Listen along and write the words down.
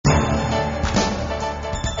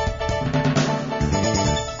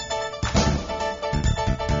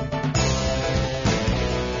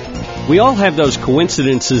We all have those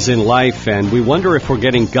coincidences in life, and we wonder if we're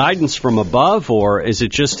getting guidance from above, or is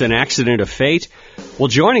it just an accident of fate? Well,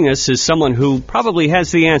 joining us is someone who probably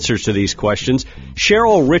has the answers to these questions,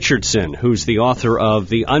 Cheryl Richardson, who's the author of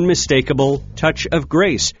The Unmistakable Touch of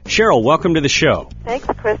Grace. Cheryl, welcome to the show. Thanks,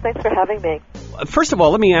 Chris. Thanks for having me. First of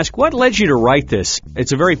all, let me ask, what led you to write this?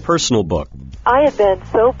 It's a very personal book. I have been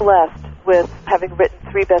so blessed with having written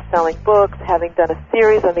 3 best-selling books, having done a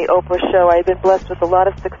series on the Oprah show. I've been blessed with a lot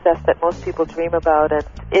of success that most people dream about, and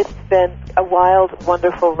it's been a wild,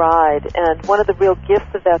 wonderful ride. And one of the real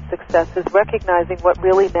gifts of that success is recognizing what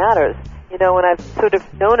really matters. You know, and I've sort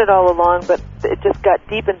of known it all along, but it just got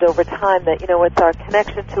deepened over time that, you know, it's our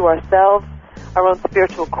connection to ourselves, our own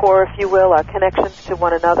spiritual core, if you will, our connections to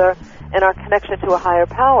one another, and our connection to a higher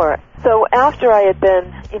power. So after I had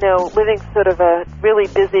been, you know, living sort of a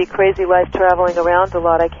really busy, crazy life, traveling around a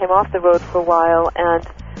lot, I came off the road for a while and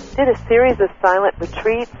did a series of silent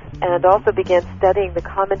retreats and also began studying the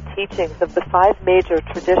common teachings of the 5 major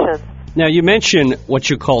traditions. Now, you mentioned what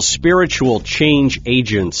you call spiritual change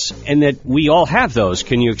agents, and that we all have those.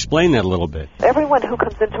 Can you explain that a little bit? Everyone who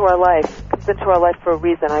comes into our life for a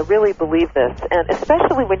reason. I really believe this, and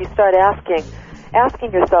especially when you start asking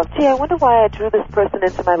yourself, gee, I wonder why I drew this person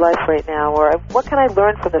into my life right now, or what can I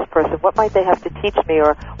learn from this person? What might they have to teach me,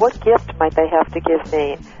 or what gift might they have to give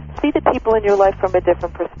me? See the people in your life from a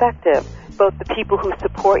different perspective, both the people who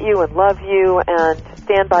support you and love you and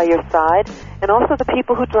stand by your side, and also the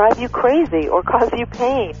people who drive you crazy or cause you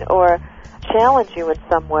pain or challenge you in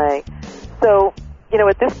some way. So, you know,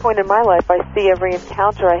 at this point in my life, I see every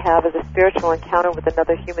encounter I have as a spiritual encounter with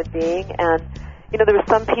another human being, and you know, there are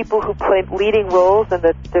some people who play leading roles in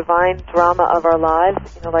the divine drama of our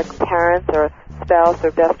lives, you know, like parents or spouse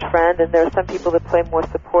or best friend, and there are some people that play more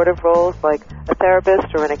supportive roles, like a therapist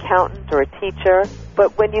or an accountant or a teacher.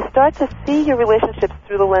 But when you start to see your relationships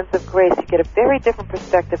through the lens of grace, you get a very different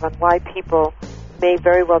perspective on why people may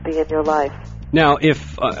very well be in your life. Now,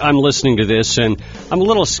 if I'm listening to this and I'm a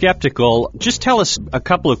little skeptical, just tell us a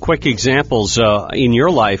couple of quick examples in your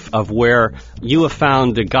life of where you have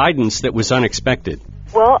found the guidance that was unexpected.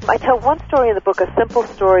 Well, I tell one story in the book, a simple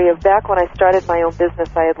story of back when I started my own business.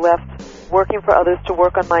 I had left working for others to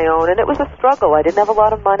work on my own, and it was a struggle. I didn't have a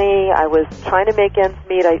lot of money. I was trying to make ends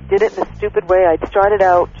meet. I did it in a stupid way. I started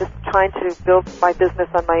out just trying to build my business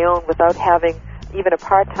on my own without having even a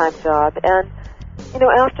part-time job. And you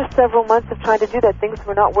know, after several months of trying to do that, things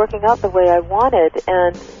were not working out the way I wanted.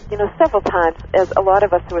 And, you know, several times, as a lot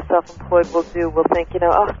of us who are self-employed will do, we'll think, you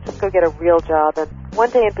know, oh, just go get a real job. And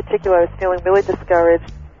one day in particular, I was feeling really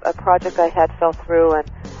discouraged. A project I had fell through,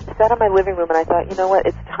 and I sat in my living room and I thought, you know what,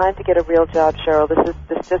 it's time to get a real job, Cheryl.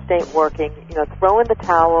 This just ain't working. You know, throw in the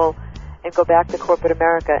towel and go back to corporate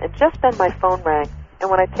America. And just then my phone rang.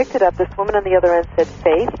 And when I picked it up, this woman on the other end said,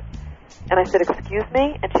 Faith. And I said, excuse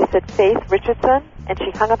me? And she said, Faith Richardson? And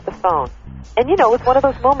she hung up the phone. And, you know, it was one of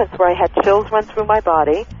those moments where I had chills run through my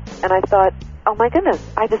body, and I thought, oh, my goodness,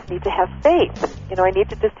 I just need to have faith. You know, I need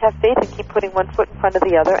to just have faith and keep putting one foot in front of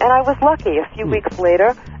the other. And I was lucky. A few weeks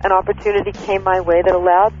later, an opportunity came my way that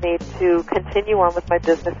allowed me to continue on with my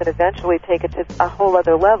business and eventually take it to a whole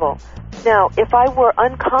other level. Now, if I were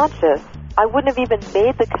unconscious, I wouldn't have even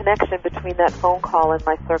made the connection between that phone call and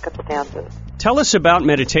my circumstances. Tell us about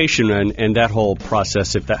meditation and that whole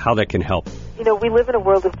process, how that can help. You know, we live in a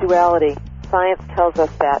world of duality. Science tells us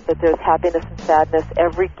that there's happiness and sadness.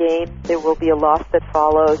 Every gain, there will be a loss that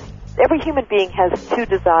follows. Every human being has 2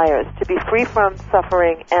 desires, to be free from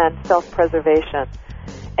suffering and self-preservation.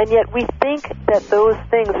 And yet we think that those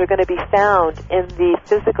things are going to be found in the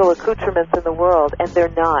physical accoutrements in the world, and they're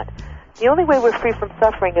not. The only way we're free from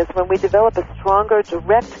suffering is when we develop a stronger,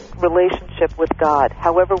 direct relationship with God,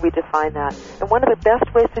 however we define that. And one of the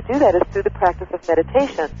best ways to do that is through the practice of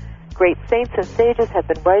meditation. Great saints and sages have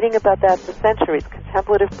been writing about that for centuries,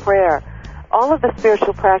 contemplative prayer. All of the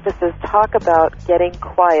spiritual practices talk about getting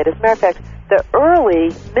quiet. As a matter of fact, the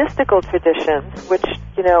early mystical traditions, which,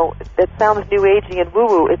 you know, that sounds New Agey and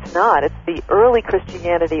woo-woo, it's not. It's the early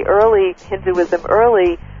Christianity, early Hinduism,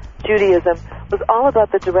 early Judaism, was all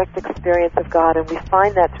about the direct experience of God, and we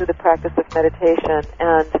find that through the practice of meditation.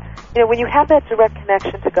 And, you know, when you have that direct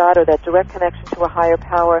connection to God or that direct connection to a higher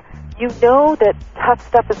power, you know that tough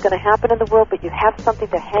stuff is going to happen in the world, but you have something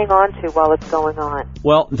to hang on to while it's going on.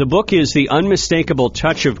 Well, the book is The Unmistakable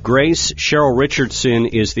Touch of Grace. Cheryl Richardson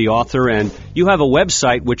is the author, and you have a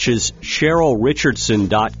website, which is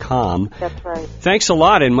CherylRichardson.com. That's right. Thanks a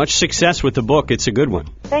lot, and much success with the book. It's a good one.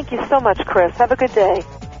 Thank you so much, Chris. Have a good day.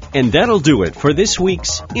 And that'll do it for this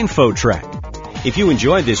week's InfoTrack. If you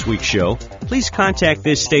enjoyed this week's show, please contact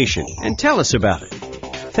this station and tell us about it.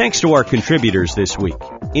 Thanks to our contributors this week,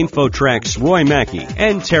 InfoTrack's Roy Mackey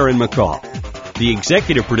and Taryn McCall. The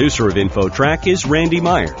executive producer of InfoTrack is Randy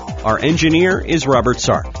Meyer. Our engineer is Robert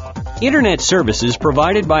Sark. Internet services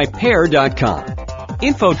provided by Pair.com.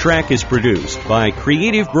 InfoTrack is produced by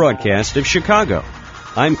Creative Broadcast of Chicago.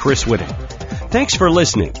 I'm Chris Whitting. Thanks for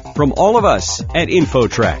listening from all of us at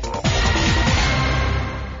InfoTrack.